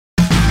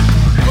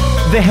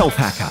The Health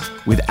Hacker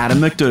with Adam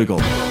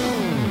McDougall.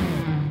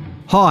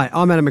 Hi,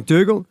 I'm Adam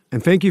McDougall,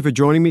 and thank you for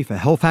joining me for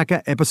Health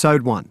Hacker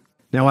Episode 1.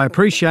 Now, I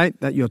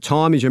appreciate that your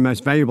time is your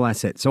most valuable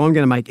asset, so I'm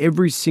going to make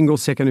every single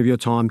second of your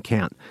time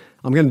count.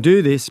 I'm going to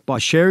do this by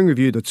sharing with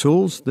you the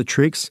tools, the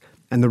tricks,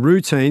 and the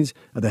routines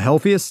of the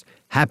healthiest,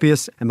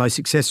 happiest, and most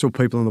successful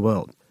people in the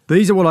world.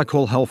 These are what I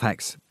call health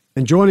hacks.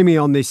 And joining me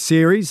on this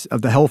series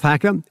of The Health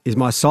Hacker is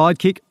my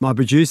sidekick, my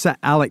producer,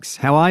 Alex.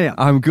 How are you?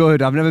 I'm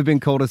good. I've never been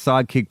called a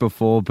sidekick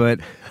before, but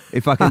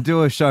if I can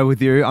do a show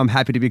with you, I'm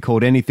happy to be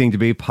called anything to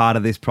be part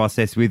of this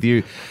process with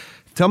you.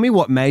 Tell me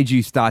what made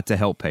you start to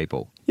help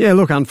people. Yeah,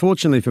 look,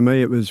 unfortunately for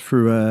me, it was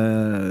through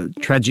a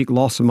tragic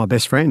loss of my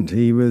best friend.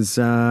 He was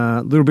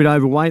a little bit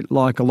overweight,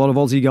 like a lot of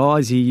Aussie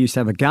guys. He used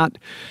to have a gut.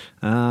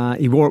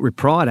 He wore it with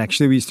pride,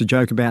 actually. We used to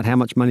joke about how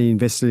much money he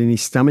invested in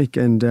his stomach,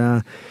 and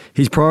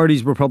his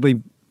priorities were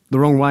probably the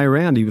wrong way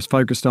around. He was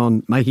focused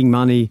on making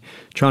money,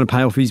 trying to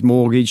pay off his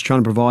mortgage, trying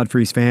to provide for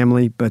his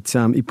family, but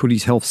he put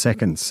his health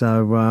second.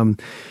 So,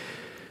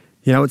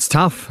 it's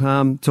tough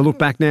to look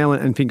back now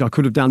and think I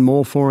could have done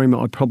more for him.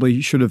 I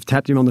probably should have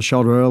tapped him on the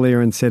shoulder earlier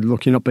and said,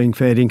 look, you're not being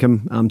fair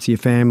income to your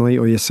family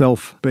or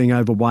yourself. Being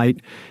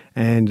overweight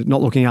and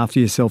not looking after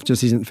yourself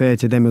just isn't fair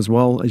to them as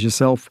well as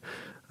yourself.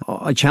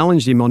 I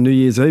challenged him on New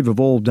Year's Eve of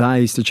all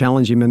days to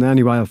challenge him, and the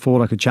only way I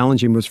thought I could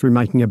challenge him was through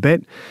making a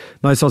bet.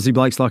 Most Aussie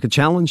blokes like a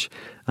challenge.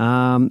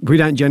 We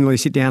don't generally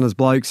sit down as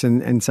blokes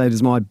and say,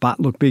 does my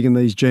butt look big in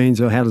these jeans,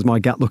 or how does my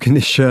gut look in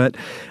this shirt?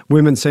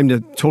 Women seem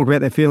to talk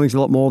about their feelings a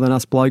lot more than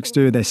us blokes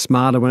do. They're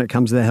smarter when it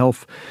comes to their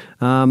health.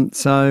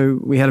 So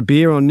we had a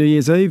beer on New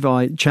Year's Eve.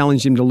 I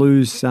challenged him to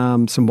lose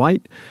some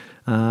weight.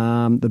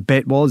 The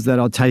bet was that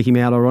I'd take him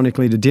out,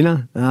 ironically, to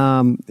dinner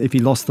if he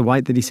lost the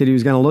weight that he said he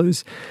was going to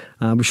lose.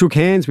 We shook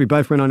hands. We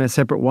both went on our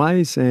separate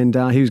ways, and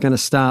he was going to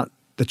start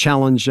the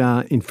challenge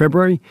in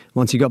February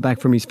once he got back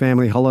from his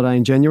family holiday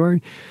in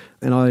January.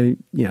 And I,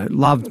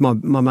 loved my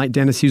mate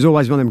Dennis. He was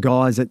always one of them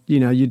guys that,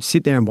 you'd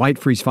sit there and wait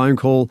for his phone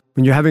call.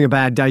 When you're having a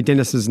bad day,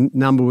 Dennis's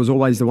number was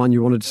always the one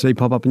you wanted to see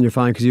pop up on your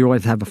phone because he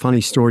always have a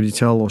funny story to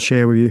tell or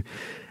share with you.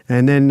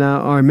 And then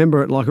I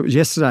remember it like it was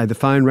yesterday. The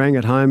phone rang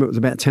at home. It was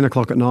about 10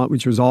 o'clock at night,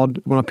 which was odd.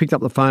 When I picked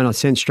up the phone, I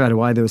sensed straight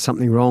away there was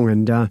something wrong.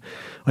 And I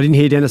didn't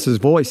hear Dennis's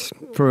voice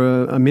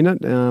for a minute,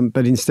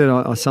 but instead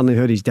I suddenly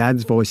heard his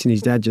dad's voice, and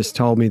his dad just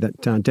told me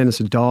that Dennis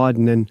had died,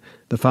 and then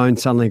the phone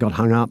suddenly got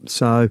hung up.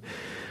 So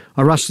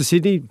I rushed to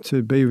Sydney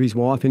to be with his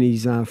wife and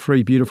his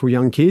 3 beautiful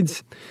young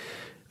kids.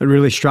 It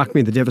really struck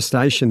me, the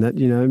devastation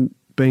that,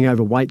 being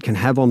overweight can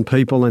have on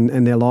people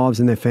and their lives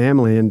and their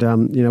family. And,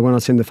 when I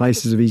seen the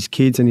faces of his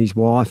kids and his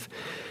wife,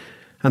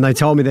 and they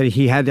told me that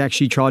he had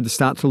actually tried to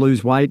start to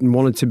lose weight and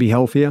wanted to be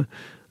healthier,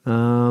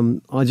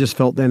 I just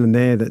felt then and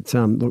there that,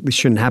 look, this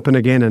shouldn't happen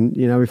again. And,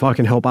 if I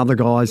can help other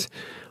guys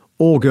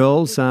or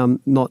girls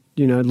not,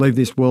 leave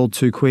this world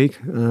too quick,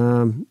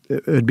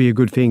 it'd be a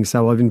good thing.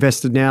 So I've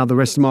invested now the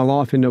rest of my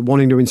life into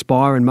wanting to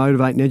inspire and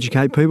motivate and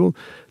educate people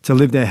to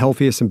live their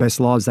healthiest and best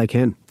lives they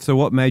can. So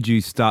what made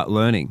you start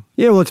learning?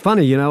 Yeah, well, it's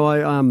funny,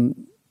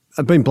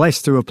 I've been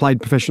blessed to have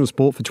played professional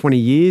sport for 20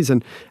 years,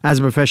 and as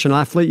a professional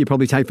athlete, you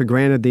probably take for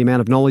granted the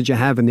amount of knowledge you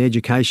have and the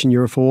education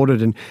you're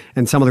afforded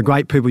and some of the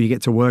great people you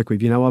get to work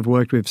with. I've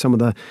worked with some of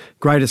the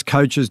greatest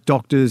coaches,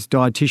 doctors,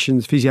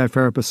 dietitians,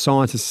 physiotherapists,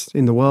 scientists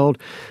in the world,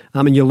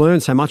 and you learn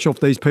so much off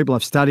these people.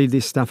 I've studied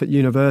this stuff at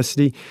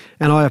university,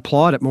 and I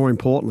applied it, more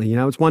importantly.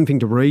 It's one thing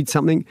to read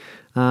something,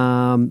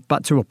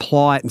 but to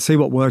apply it and see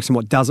what works and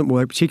what doesn't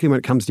work, particularly when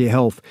it comes to your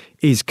health,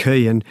 is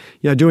key. And,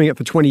 doing it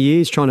for 20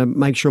 years, trying to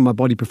make sure my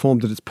body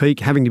performed at its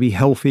peak, having to be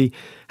healthy,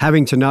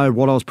 having to know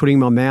what I was putting in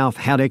my mouth,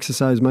 how to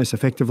exercise most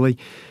effectively.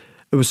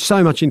 It was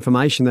so much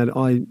information that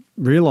I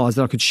realised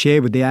that I could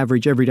share with the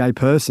average everyday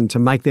person to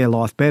make their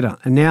life better.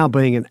 And now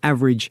being an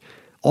average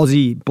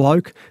Aussie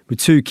bloke with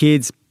 2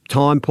 kids,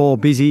 time poor,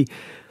 busy,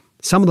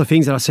 some of the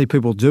things that I see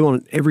people do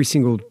on every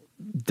single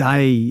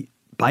day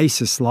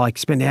basis, like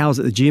spend hours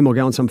at the gym or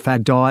go on some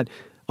fad diet,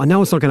 I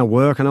know it's not going to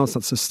work. I know it's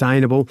not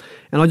sustainable.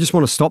 And I just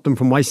want to stop them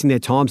from wasting their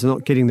time and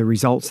not getting the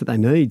results that they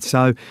need.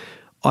 So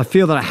I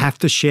feel that I have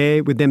to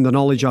share with them the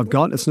knowledge I've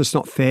got. It's just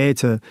not fair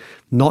to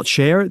not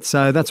share it.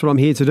 So that's what I'm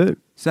here to do.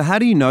 So how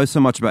do you know so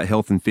much about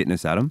health and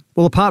fitness, Adam?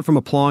 Well, apart from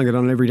applying it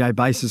on an everyday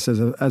basis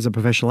as a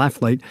professional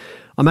athlete,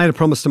 I made a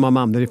promise to my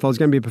mum that if I was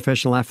going to be a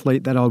professional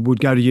athlete, that I would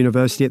go to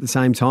university at the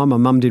same time. My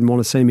mum didn't want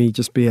to see me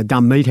just be a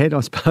dumb meathead,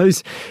 I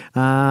suppose.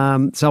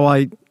 So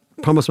I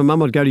promised my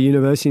mum I'd go to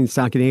university and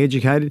start getting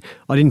educated.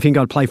 I didn't think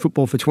I'd play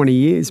football for 20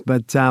 years,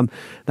 but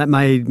that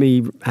made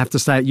me have to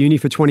stay at uni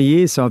for 20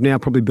 years. So I've now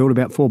probably built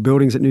about 4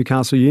 buildings at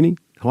Newcastle Uni.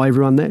 Hi,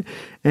 everyone there.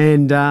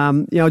 And,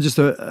 I just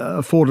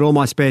afforded all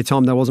my spare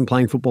time that I wasn't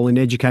playing football in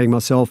educating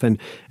myself and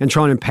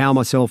trying to empower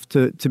myself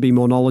to be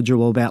more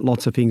knowledgeable about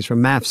lots of things,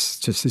 from maths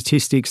to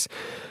statistics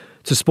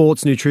to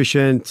sports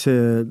nutrition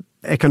to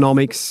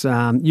economics,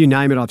 you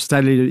name it. I've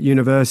studied at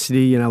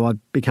university.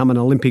 I've become an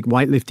Olympic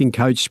weightlifting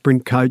coach,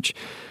 sprint coach,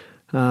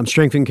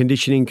 strength and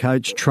conditioning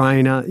coach,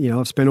 trainer.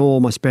 I've spent all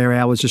my spare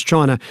hours just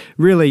trying to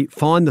really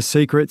find the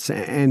secrets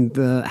and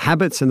the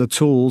habits and the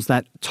tools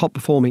that top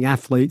performing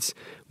athletes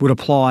would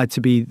apply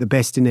to be the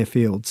best in their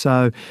field.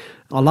 So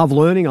I love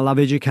learning, I love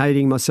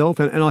educating myself,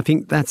 and I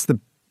think that's the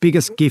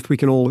biggest gift we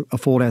can all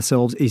afford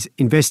ourselves, is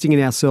investing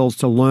in ourselves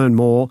to learn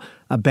more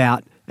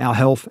about our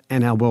health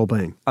and our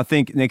well-being. I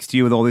think next to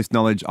you with all this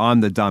knowledge,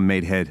 I'm the dumb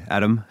meathead,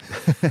 Adam.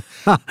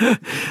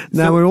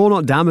 No, we're all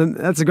not dumb, and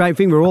that's a great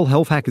thing. We're all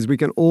health hackers. We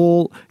can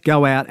all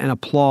go out and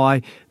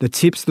apply the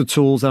tips, the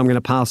tools that I'm going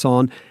to pass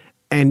on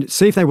and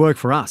see if they work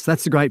for us.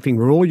 That's the great thing.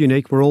 We're all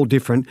unique. We're all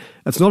different.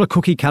 It's not a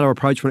cookie-cutter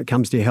approach when it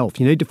comes to your health.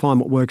 You need to find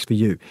what works for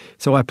you.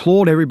 So I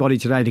applaud everybody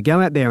today to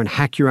go out there and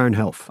hack your own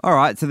health. All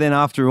right, so then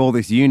after all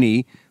this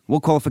uni,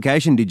 what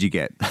qualification did you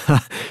get?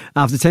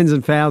 After tens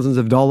and thousands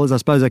of dollars, I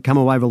suppose I come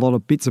away with a lot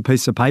of bits of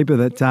pieces of paper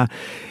that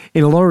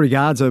in a lot of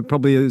regards are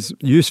probably as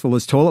useful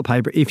as toilet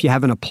paper if you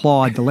haven't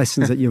applied the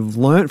lessons that you've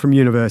learnt from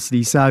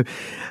university. So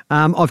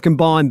I've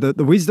combined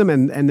the wisdom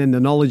and then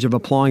the knowledge of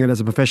applying it as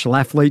a professional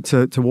athlete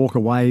to walk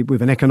away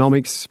with an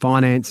economics,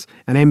 finance,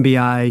 an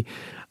MBA,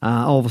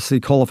 obviously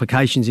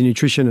qualifications in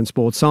nutrition and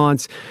sports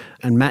science,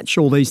 and match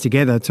all these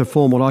together to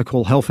form what I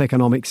call health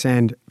economics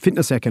and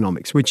fitness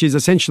economics, which is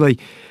essentially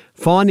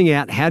finding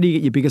out how do you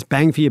get your biggest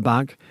bang for your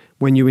buck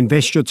when you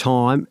invest your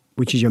time,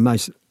 which is your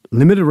most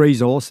limited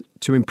resource,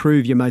 to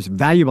improve your most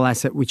valuable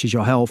asset, which is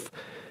your health.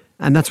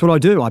 And that's what I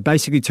do. I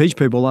basically teach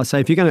people, I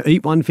say, if you're going to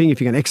eat one thing, if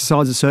you're going to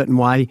exercise a certain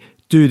way,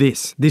 do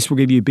this. This will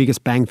give you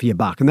biggest bang for your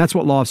buck. And that's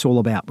what life's all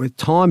about. With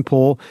time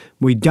poor,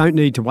 we don't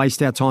need to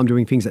waste our time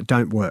doing things that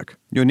don't work.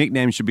 Your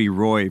nickname should be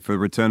Roy for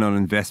return on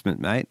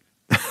investment, mate.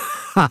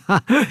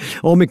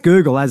 Or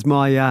McGoogle, as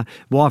my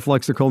wife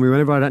likes to call me.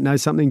 Whenever I don't know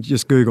something,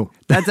 just Google.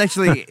 That's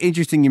actually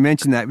interesting you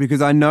mentioned that,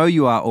 because I know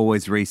you are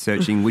always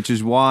researching, which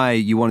is why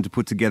you wanted to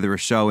put together a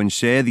show and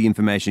share the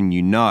information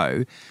you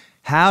know.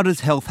 How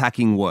does health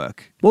hacking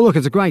work? Well, look,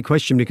 it's a great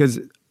question, because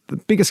the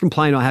biggest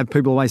complaint I have,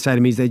 people always say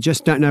to me, is they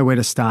just don't know where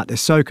to start. They're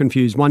so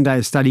confused. One day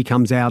a study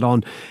comes out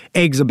on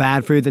eggs are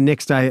bad for you. The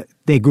next day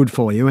they're good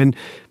for you. And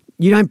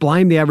you don't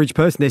blame the average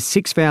person. There's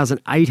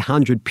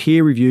 6,800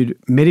 peer-reviewed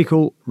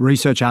medical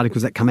research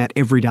articles that come out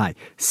every day.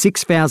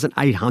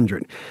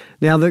 6,800.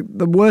 Now, the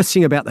worst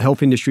thing about the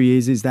health industry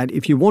is that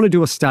if you want to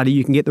do a study,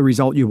 you can get the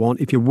result you want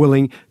if you're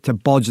willing to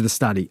bodge the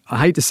study. I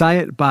hate to say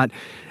it, but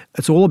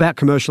it's all about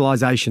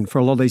commercialisation for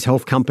a lot of these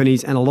health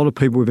companies and a lot of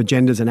people with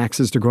agendas and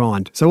axes to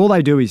grind. So all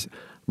they do is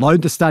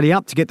load the study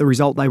up to get the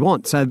result they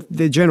want. So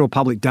the general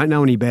public don't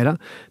know any better.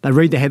 They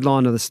read the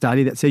headline of the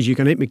study that says you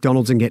can eat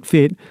McDonald's and get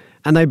fit,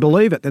 and they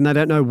believe it. Then they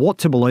don't know what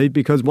to believe,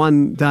 because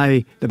one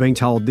day they're being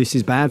told this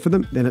is bad for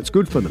them, then it's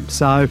good for them.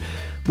 So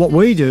what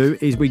we do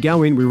is we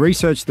go in, we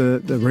research the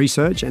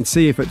research and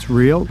see if it's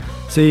real,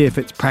 see if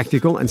it's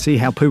practical, and see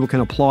how people can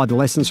apply the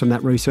lessons from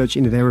that research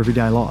into their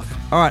everyday life.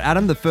 All right,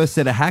 Adam, the first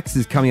set of hacks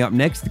is coming up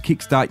next to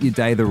kickstart your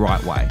day the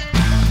right way.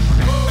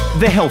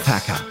 The Health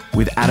Hacker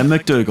with Adam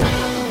McDougall.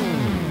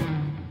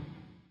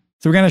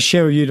 So we're going to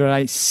share with you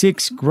today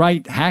 6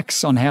 great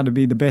hacks on how to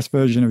be the best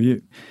version of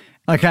you.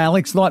 Okay,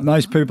 Alex, like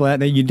most people out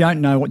there, you don't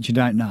know what you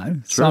don't know.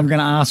 So I'm going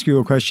to ask you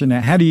a question now.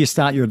 How do you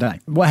start your day?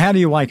 Well, how do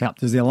you wake up?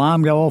 Does the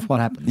alarm go off? What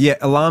happens? Yeah,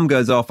 alarm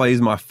goes off. I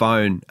use my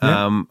phone.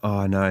 Yep.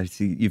 Oh, no,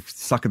 see, you've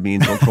suckered me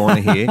into a corner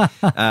here.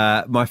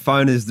 My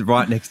phone is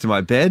right next to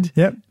my bed.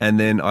 Yep. And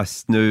then I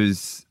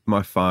snooze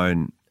my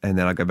phone and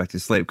then I go back to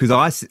sleep. Because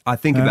I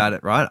think about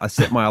it, right? I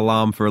set my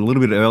alarm for a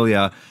little bit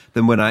earlier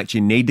than when I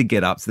actually need to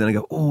get up. So then I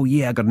go, oh,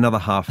 yeah, I got another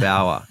half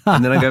hour.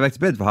 And then I go back to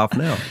bed for half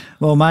an hour.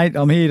 Well, mate,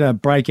 I'm here to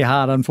break your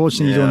heart.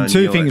 Unfortunately, you're doing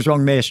 2 things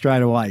wrong there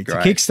straight away.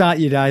 Great. To kickstart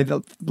your day,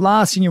 the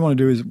last thing you want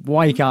to do is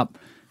wake up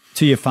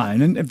to your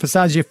phone. And for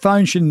starters, your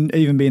phone shouldn't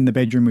even be in the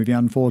bedroom with you,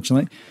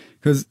 unfortunately,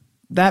 because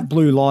that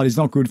blue light is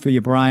not good for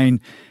your brain.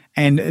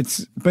 And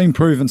it's been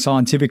proven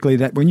scientifically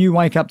that when you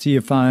wake up to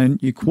your phone,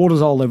 your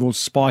cortisol levels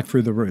spike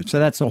through the roof. So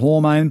that's a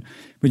hormone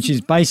which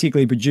is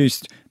basically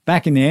produced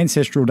back in the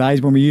ancestral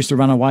days when we used to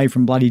run away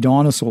from bloody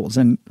dinosaurs.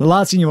 And the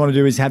last thing you want to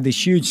do is have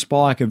this huge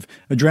spike of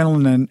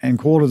adrenaline and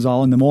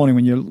cortisol in the morning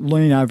when you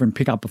lean over and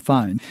pick up a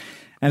phone.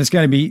 And it's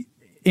going to be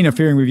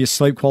interfering with your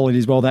sleep quality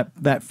as well,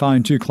 that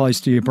phone too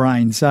close to your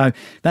brain. So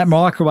that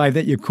microwave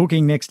that you're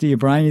cooking next to your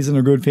brain isn't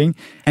a good thing.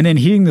 And then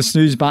hitting the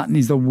snooze button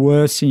is the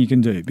worst thing you can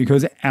do,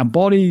 because our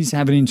bodies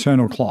have an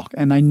internal clock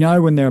and they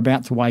know when they're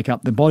about to wake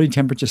up. The body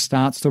temperature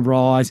starts to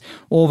rise.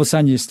 All of a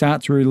sudden you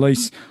start to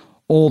release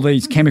all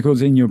these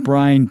chemicals in your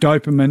brain,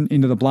 dopamine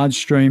into the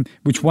bloodstream,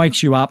 which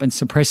wakes you up and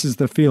suppresses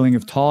the feeling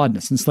of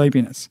tiredness and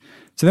sleepiness.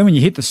 So then when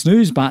you hit the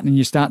snooze button and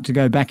you start to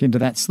go back into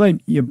that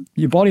sleep,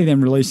 your body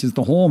then releases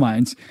the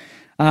hormones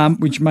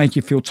which make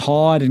you feel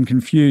tired and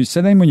confused.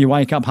 So then when you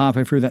wake up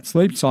halfway through that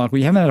sleep cycle,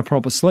 you haven't had a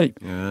proper sleep.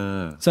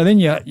 Yeah. So then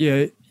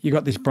you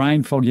got this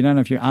brain fog. You don't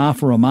know if you're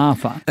ARFA or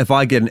MARFA. If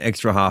I get an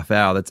extra half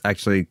hour, that's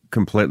actually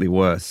completely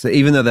worse. So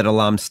even though that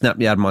alarm snapped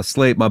me out of my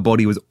sleep, my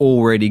body was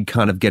already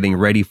kind of getting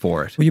ready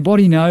for it. Well, your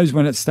body knows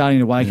when it's starting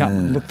to wake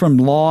up from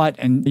light,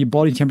 and your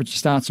body temperature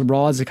starts to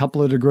rise a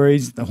couple of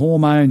degrees. The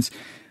hormones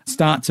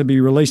start to be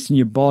released in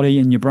your body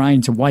and your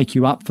brain to wake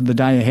you up for the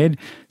day ahead.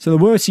 So the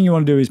worst thing you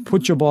want to do is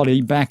put your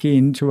body back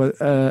into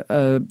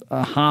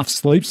a half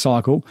sleep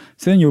cycle.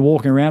 So then you're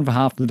walking around for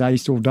half the day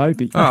still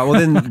dopey. All right, well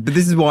then, but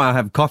this is why I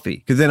have coffee.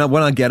 Because then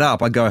when I get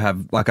up, I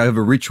have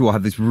a ritual. I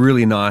have this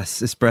really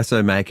nice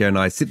espresso maker and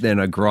I sit there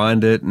and I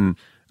grind it and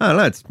I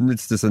don't know,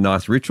 it's just a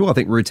nice ritual. I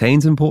think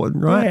routine's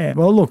important, right? Yeah,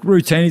 well, look,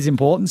 routine is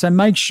important. So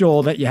make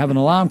sure that you have an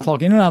alarm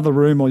clock in another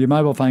room or your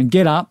mobile phone.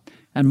 Get up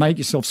and make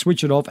yourself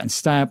switch it off and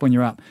stay up when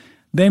you're up.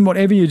 Then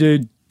whatever you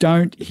do,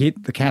 don't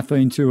hit the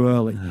caffeine too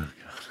early.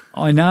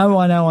 Oh, I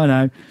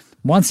know.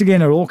 Once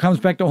again, it all comes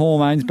back to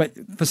hormones. But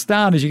for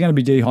starters, you're going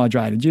to be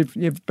dehydrated.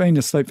 You've been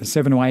to sleep for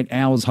 7 to 8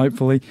 hours,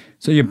 hopefully.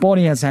 So your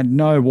body has had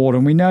no water.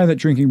 And we know that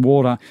drinking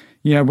water,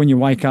 when you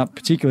wake up,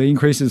 particularly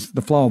increases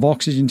the flow of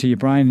oxygen to your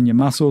brain and your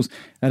muscles.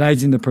 It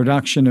aids in the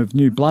production of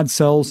new blood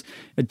cells.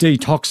 It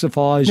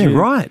detoxifies you.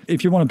 Right.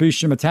 If you want to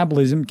boost your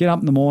metabolism, get up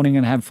in the morning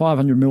and have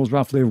 500 mils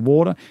roughly of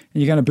water,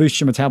 and you're going to boost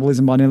your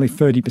metabolism by nearly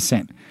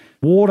 30%.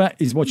 Water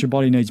is what your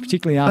body needs,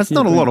 particularly after. That's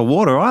not a lot of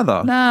water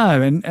either.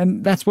 No,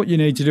 and that's what you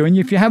need to do. And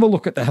if you have a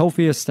look at the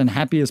healthiest and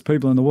happiest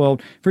people in the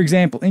world, for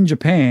example, in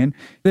Japan,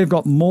 they've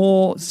got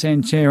more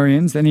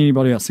centenarians than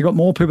anybody else. They've got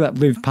more people that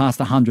live past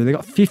 100. They've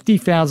got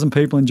 50,000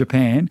 people in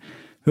Japan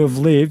who have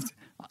lived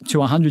to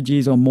 100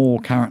 years or more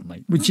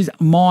currently, which is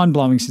a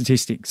mind-blowing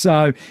statistic.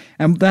 So,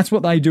 and that's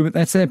what they do.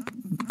 That's their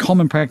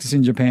common practice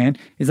in Japan,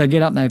 is they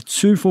get up and they have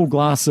 2 full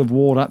glasses of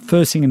water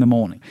first thing in the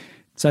morning.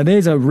 So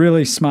there's a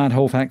really smart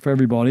health hack for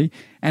everybody.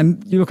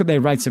 And you look at their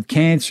rates of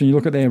cancer and you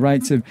look at their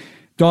rates of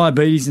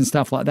diabetes and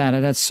stuff like that.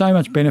 It has so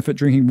much benefit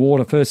drinking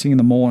water first thing in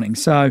the morning.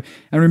 So,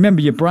 and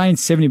remember, your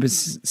brain's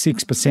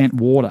 76%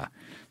 water.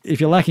 If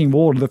you're lacking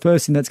water, the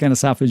first thing that's going to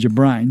suffer is your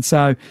brain.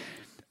 So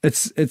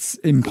it's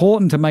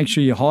important to make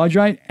sure you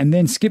hydrate and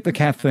then skip the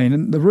caffeine.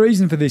 And the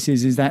reason for this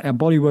is that our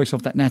body works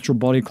off that natural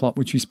body clock,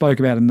 which we spoke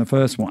about in the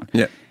first one.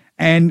 Yeah.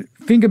 And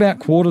think about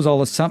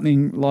cortisol as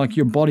something like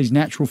your body's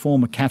natural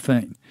form of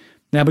caffeine.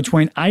 Now,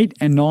 between 8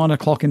 and 9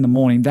 o'clock in the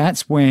morning,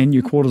 that's when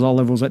your cortisol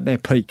level's at their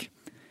peak.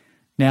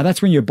 Now,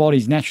 that's when your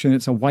body's naturally in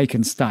its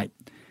awakened state.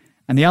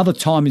 And the other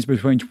time is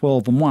between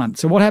 12 and 1.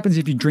 So what happens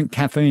if you drink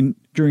caffeine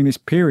during this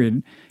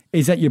period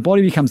is that your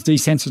body becomes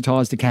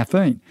desensitized to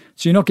caffeine.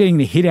 So you're not getting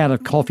the hit out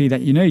of coffee that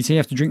you need. So you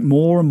have to drink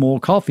more and more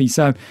coffee.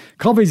 So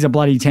coffee's a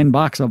bloody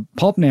 $10 a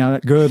pop now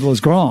at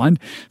Girdler's Grind.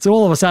 So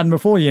all of a sudden,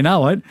 before you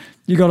know it,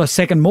 you got a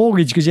second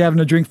mortgage because you're having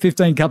to drink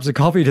 15 cups of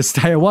coffee to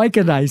stay awake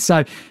a day. So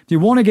if you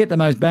want to get the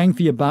most bang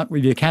for your buck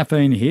with your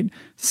caffeine hit,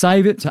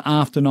 save it to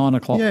after 9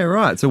 o'clock. Yeah,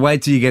 right. So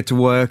wait till you get to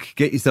work,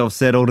 get yourself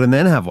settled, and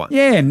then have one.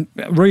 Yeah, and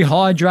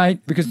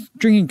rehydrate, because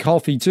drinking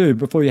coffee too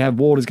before you have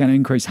water is going to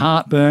increase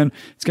heartburn.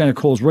 It's going to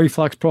cause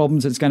reflux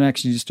problems. It's going to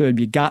actually disturb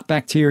your gut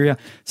bacteria.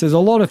 So there's a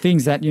lot of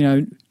things that,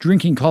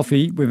 drinking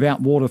coffee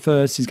without water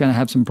first is going to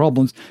have some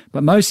problems.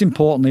 But most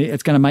importantly,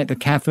 it's going to make the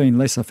caffeine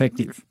less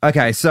effective.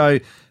 Okay, so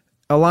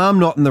alarm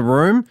not in the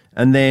room,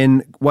 and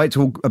then wait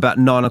till about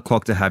 9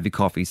 o'clock to have your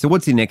coffee. So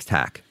what's your next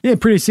hack? Yeah,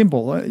 pretty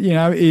simple,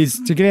 is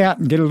to get out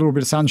and get a little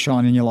bit of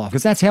sunshine in your life,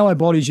 because that's how our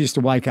bodies used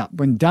to wake up.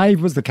 When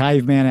Dave was the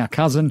caveman, our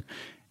cousin,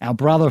 our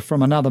brother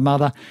from another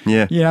mother,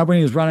 when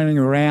he was running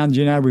around,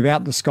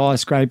 without the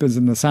skyscrapers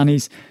and the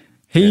sunnies,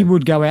 he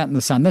would go out in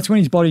the sun. That's when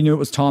his body knew it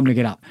was time to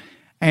get up.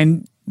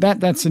 And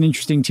that's an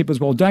interesting tip as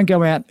well. Don't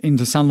go out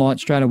into sunlight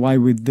straight away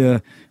with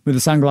the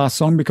sunglasses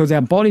on, because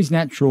our body's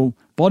natural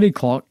body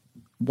clock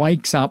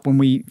wakes up when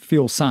we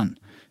feel sun.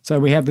 So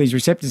we have these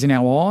receptors in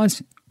our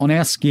eyes, on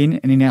our skin,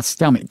 and in our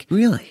stomach.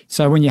 Really?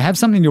 So when you have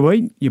something to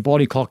eat, your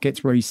body clock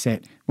gets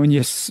reset. When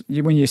your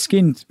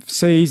skin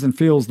sees and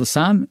feels the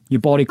sun, your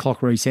body clock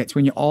resets.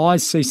 When your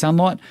eyes see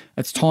sunlight,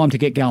 it's time to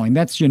get going.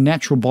 That's your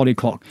natural body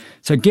clock.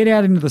 So get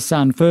out into the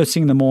sun first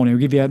thing in the morning.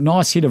 It'll give you a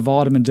nice hit of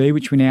vitamin D,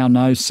 which we now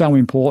know is so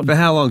important. For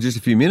how long? Just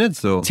a few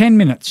minutes? Or 10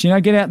 minutes.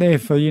 Get out there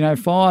for,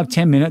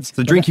 5-10 minutes.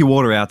 So drink your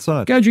water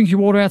outside. Go drink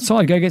your water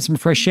outside. Go get some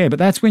fresh air. But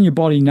that's when your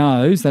body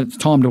knows that it's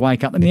time to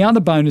wake up. And the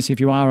other bonus, if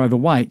you are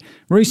overweight,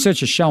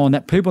 research has shown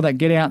that people that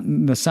get out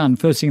in the sun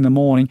first thing in the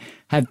morning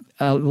have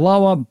a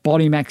lower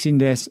body mass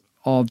index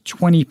of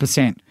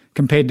 20%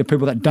 compared to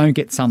people that don't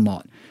get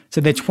sunlight.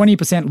 So they're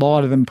 20%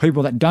 lighter than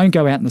people that don't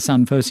go out in the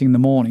sun first thing in the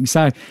morning.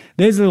 So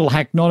there's a little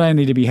hack not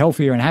only to be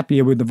healthier and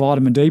happier with the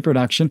vitamin D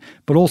production,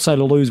 but also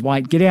to lose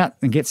weight. Get out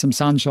and get some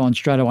sunshine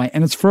straight away,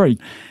 and it's free.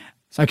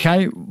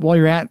 Okay, while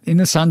you're out in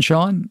the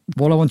sunshine,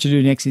 what I want you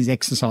to do next is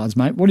exercise,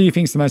 mate. What do you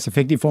think is the most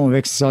effective form of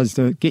exercise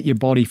to get your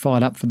body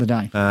fired up for the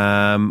day?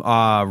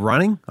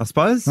 Running, I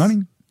suppose.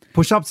 Running.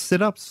 Push-ups,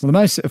 sit-ups. Well, the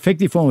most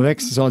effective form of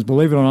exercise,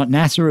 believe it or not,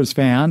 NASA has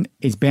found,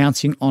 is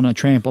bouncing on a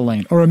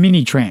trampoline or a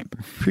mini tramp.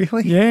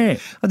 Really? Yeah.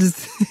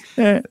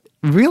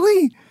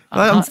 Really?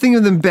 I'm thinking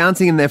of them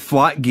bouncing in their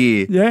flight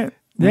gear. Yeah.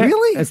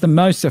 Really? It's the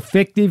most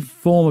effective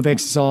form of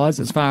exercise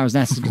as far as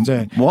NASA's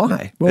concerned.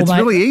 Why? It's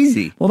really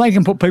easy. Well, they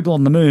can put people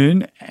on the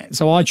moon,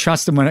 so I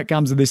trust them when it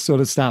comes to this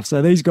sort of stuff.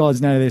 So these guys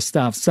know their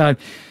stuff. So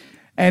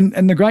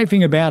And the great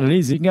thing about it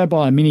is you can go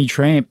buy a mini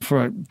tramp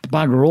for a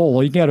bugger all,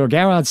 or you can go to a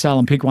garage sale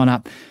and pick one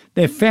up.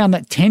 They've found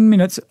that 10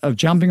 minutes of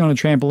jumping on a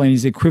trampoline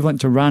is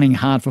equivalent to running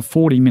hard for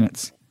 40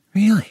 minutes.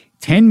 Really?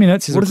 10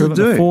 minutes is What does it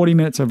equivalent to do? 40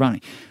 minutes of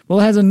running. Well,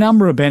 it has a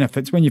number of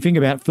benefits. When you think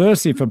about it,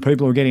 firstly, for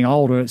people who are getting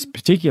older, it's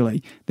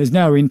particularly, there's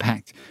no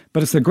impact.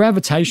 But it's the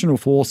gravitational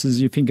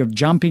forces you think of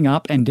jumping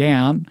up and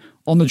down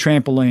on the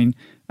trampoline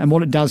and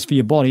what it does for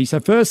your body. So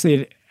firstly,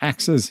 it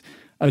acts as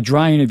a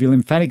drain of your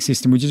lymphatic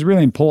system, which is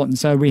really important.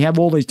 So we have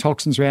all these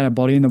toxins throughout our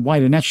body, and the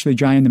way to naturally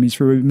drain them is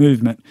through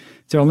movement.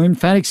 So our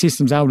lymphatic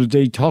system's able to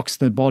detox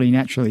the body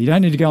naturally. You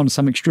don't need to go on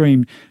some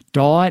extreme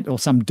diet or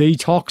some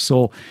detox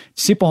or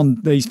sip on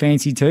these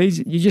fancy teas.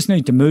 You just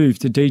need to move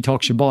to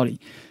detox your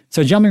body.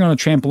 So jumping on a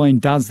trampoline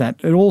does that.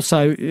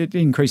 It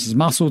increases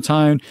muscle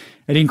tone,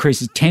 it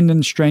increases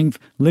tendon strength,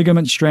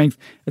 ligament strength.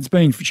 It's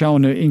been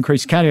shown to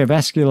increase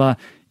cardiovascular,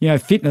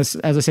 fitness,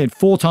 as I said,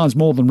 4 times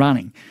more than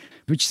running,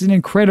 which is an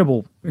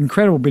incredible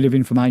bit of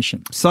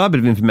information. Side bit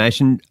of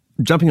information,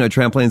 jumping on a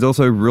trampoline is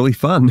also really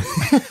fun.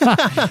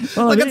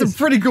 Well, That's a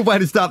pretty good way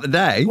to start the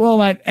day. Well,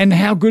 mate, and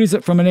how good is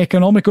it from an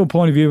economical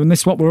point of view? And this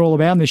is what we're all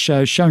about in this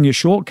show, showing you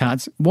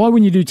shortcuts. Why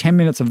wouldn't you do 10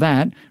 minutes of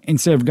that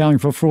instead of going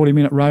for a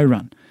 40-minute row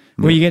run?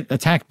 Where you get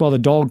attacked by the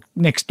dog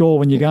next door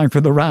when you're going for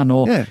the run,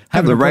 or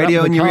have the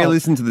radio in your ear,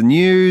 listen to the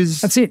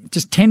news. That's it.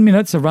 Just 10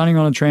 minutes of running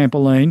on a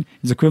trampoline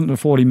is equivalent to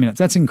 40 minutes.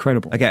 That's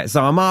incredible. Okay,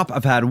 so I'm up,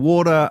 I've had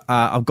water,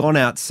 I've gone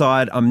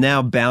outside, I'm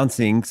now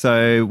bouncing.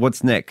 So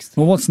what's next?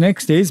 Well, what's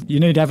next is you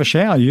need to have a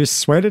shower. You just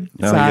sweated.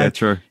 Oh, yeah,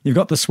 true. You've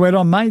got the sweat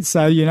on, mate.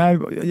 So,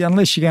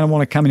 unless you're going to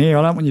want to come in here,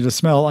 I don't want you to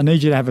smell. I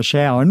need you to have a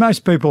shower. And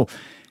most people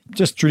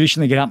just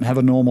traditionally get up and have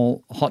a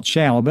normal hot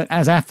shower. But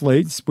as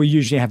athletes, we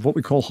usually have what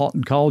we call hot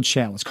and cold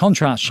showers,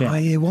 contrast showers. Oh,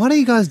 yeah. Why do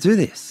you guys do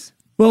this?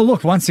 Well,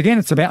 look, once again,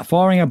 it's about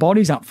firing our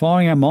bodies up,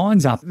 firing our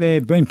minds up.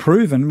 They've been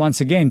proven, once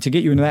again, to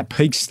get you into that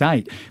peak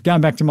state. Going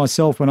back to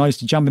myself, when I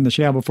used to jump in the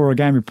shower before a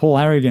game with Paul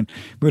Harrigan,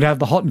 we'd have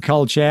the hot and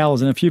cold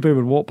showers, and a few people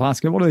would walk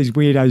past and go, what are these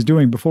weirdos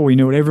doing? Before we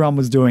knew it, everyone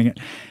was doing it.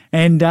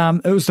 And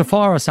it was to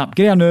fire us up,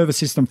 get our nervous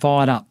system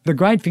fired up. The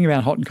great thing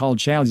about hot and cold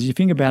showers is you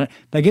think about it,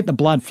 they get the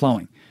blood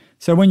flowing.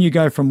 So when you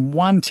go from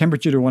one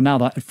temperature to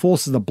another, it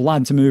forces the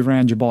blood to move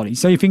around your body.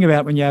 So you think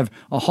about when you have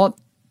a hot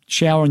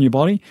shower on your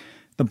body,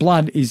 the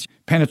blood is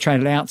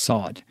penetrated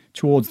outside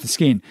towards the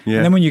skin. Yeah.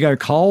 And then when you go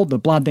cold, the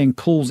blood then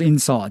cools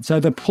inside. So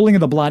the pulling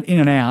of the blood in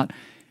and out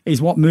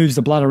is what moves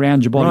the blood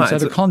around your body. Right, so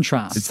the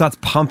contrast. It starts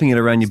pumping it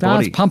around your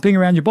body. Starts pumping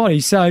around your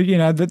body. So,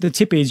 the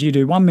tip is you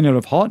do 1 minute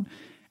of hot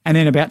and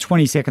then about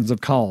 20 seconds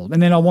of cold.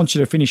 And then I want you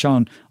to finish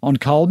on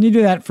cold. And you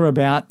do that for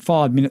about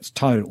 5 minutes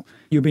total.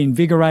 You'll be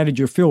invigorated.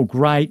 You'll feel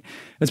great.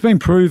 It's been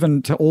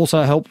proven to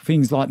also help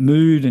things like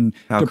mood and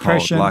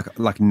depression. Cold?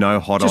 Like no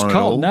hot Just on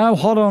cold. at all? No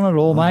hot on at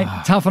all, mate.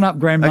 Toughen up,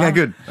 grandma. Okay,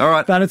 good. All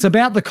right. But it's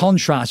about the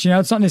contrast.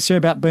 It's not necessarily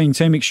about being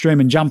team extreme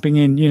and jumping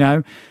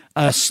in,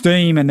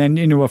 steam and then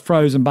into a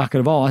frozen bucket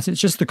of ice. It's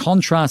just the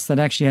contrast that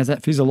actually has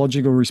that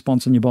physiological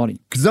response in your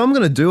body. Because I'm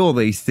going to do all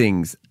these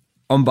things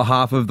on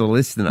behalf of the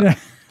listener.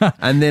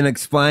 And then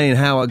explain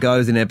how it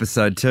goes in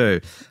episode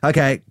 2.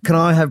 Okay, can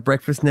I have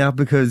breakfast now?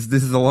 Because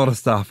this is a lot of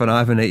stuff and I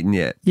haven't eaten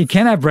yet. You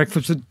can have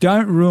breakfast, but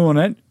don't ruin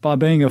it by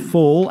being a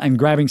fool and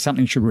grabbing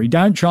something sugary.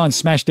 Don't try and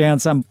smash down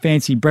some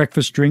fancy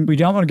breakfast drink. We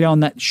don't want to go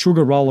on that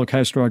sugar roller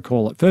coaster, I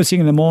call it. First thing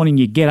in the morning,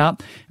 you get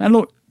up. And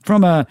look,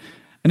 from an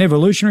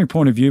evolutionary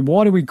point of view,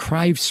 why do we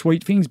crave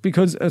sweet things?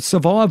 Because of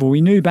survival.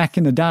 We knew back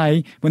in the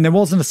day when there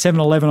wasn't a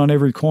 7-Eleven on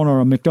every corner or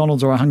a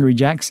McDonald's or a Hungry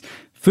Jack's,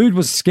 food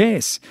was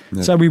scarce.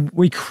 Yeah. So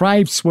we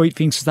craved sweet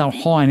things because they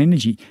were high in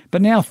energy.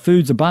 But now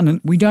food's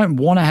abundant. We don't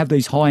want to have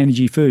these high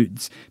energy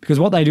foods because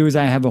what they do is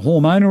they have a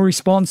hormonal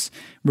response.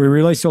 We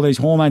release all these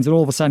hormones that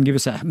all of a sudden give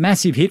us a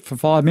massive hit for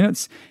 5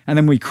 minutes and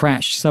then we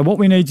crash. So what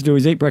we need to do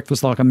is eat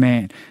breakfast like a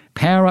man.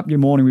 Power up your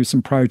morning with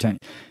some protein.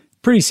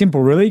 Pretty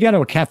simple, really. You go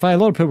to a cafe. A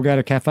lot of people go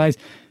to cafes.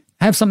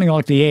 Have something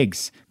like the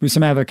eggs with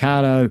some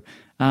avocado,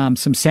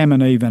 some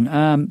salmon even.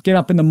 Get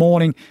up in the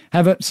morning,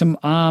 have some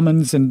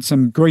almonds and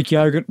some Greek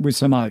yogurt with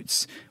some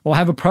oats. Or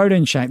have a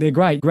protein shake. They're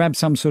great. Grab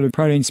some sort of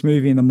protein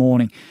smoothie in the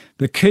morning.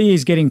 The key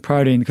is getting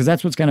protein because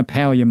that's what's going to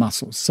power your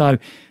muscles. So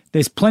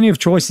there's plenty of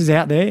choices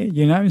out there,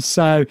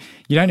 so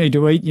you don't need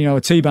to eat,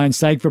 a T-bone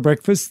steak for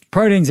breakfast.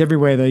 Protein's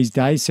everywhere these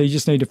days, so you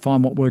just need to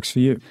find what works for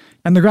you.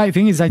 And the great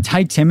thing is they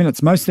take 10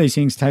 minutes. Most of these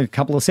things take a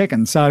couple of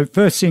seconds. So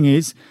first thing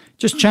is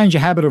just change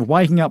your habit of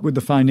waking up with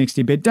the phone next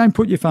to your bed. Don't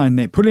put your phone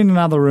there. Put it in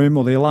another room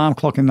or the alarm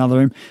clock in another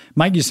room.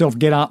 Make yourself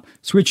get up,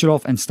 switch it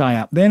off and stay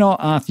up. Then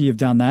after you've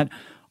done that,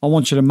 I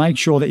want you to make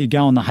sure that you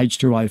go on the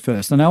H2O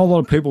first. I know a lot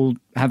of people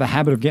have a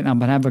habit of getting up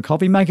and have a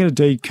coffee. Make it a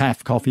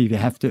decaf coffee if you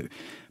have to.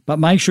 But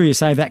make sure you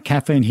save that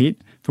caffeine hit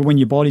for when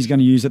your body's going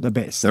to use it the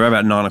best. They're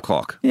about 9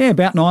 o'clock. Yeah,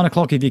 about 9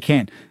 o'clock if you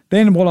can.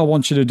 Then what I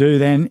want you to do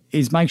then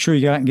is make sure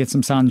you go out and get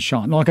some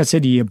sunshine. Like I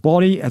said to you, your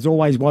body has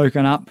always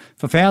woken up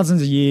for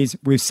thousands of years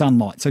with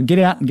sunlight. So get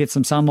out and get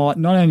some sunlight,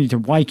 not only to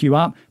wake you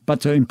up, but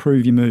to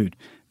improve your mood.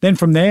 Then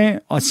from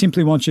there, I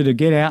simply want you to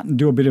get out and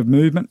do a bit of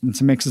movement and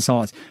some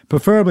exercise.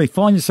 Preferably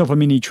find yourself a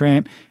mini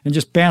tramp and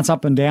just bounce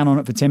up and down on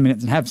it for 10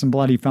 minutes and have some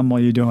bloody fun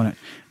while you're doing it.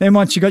 Then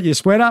once you got your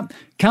sweat up,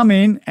 come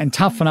in and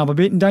toughen up a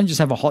bit and don't just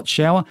have a hot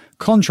shower.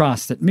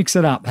 Contrast it, mix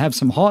it up, have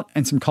some hot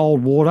and some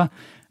cold water.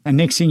 And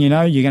next thing you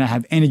know, you're going to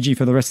have energy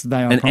for the rest of the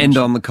day. And end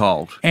on the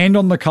cold. And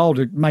on the cold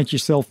to make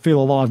yourself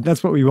feel alive.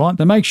 That's what we want.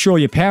 So make sure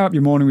you power up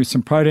your morning with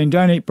some protein.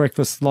 Don't eat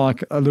breakfast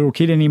like a little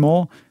kid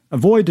anymore.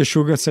 Avoid the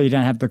sugar so you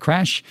don't have the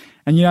crash.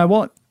 And you know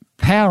what?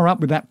 Power up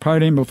with that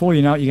protein. Before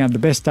you know it, you're going to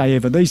have the best day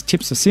ever. These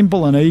tips are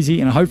simple and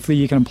easy, and hopefully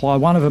you can apply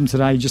one of them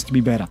today just to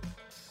be better.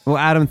 Well,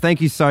 Adam,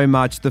 thank you so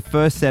much. The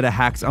first set of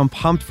hacks. I'm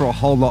pumped for a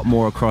whole lot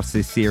more across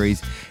this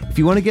series. If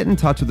you want to get in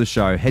touch with the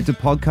show, head to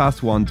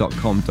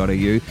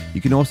podcast1.com.au.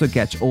 You can also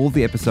catch all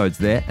the episodes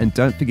there, and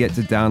don't forget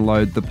to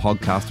download the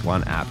Podcast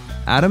One app.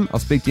 Adam, I'll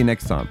speak to you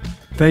next time.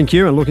 Thank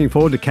you, and looking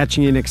forward to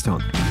catching you next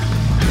time.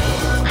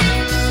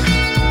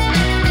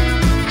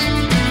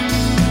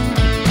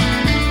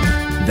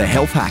 The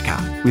Health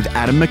Hacker with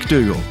Adam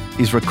McDougall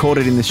is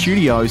recorded in the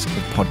studios of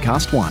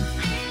Podcast One.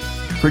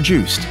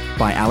 Produced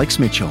by Alex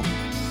Mitchell.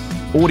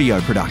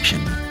 Audio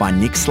production by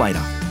Nick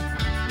Slater.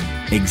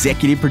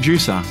 Executive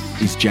producer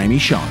is Jamie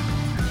Shaw.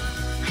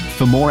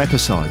 For more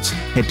episodes,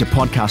 head to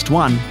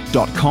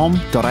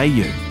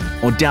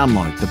podcast1.com.au or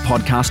download the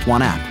Podcast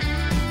One app.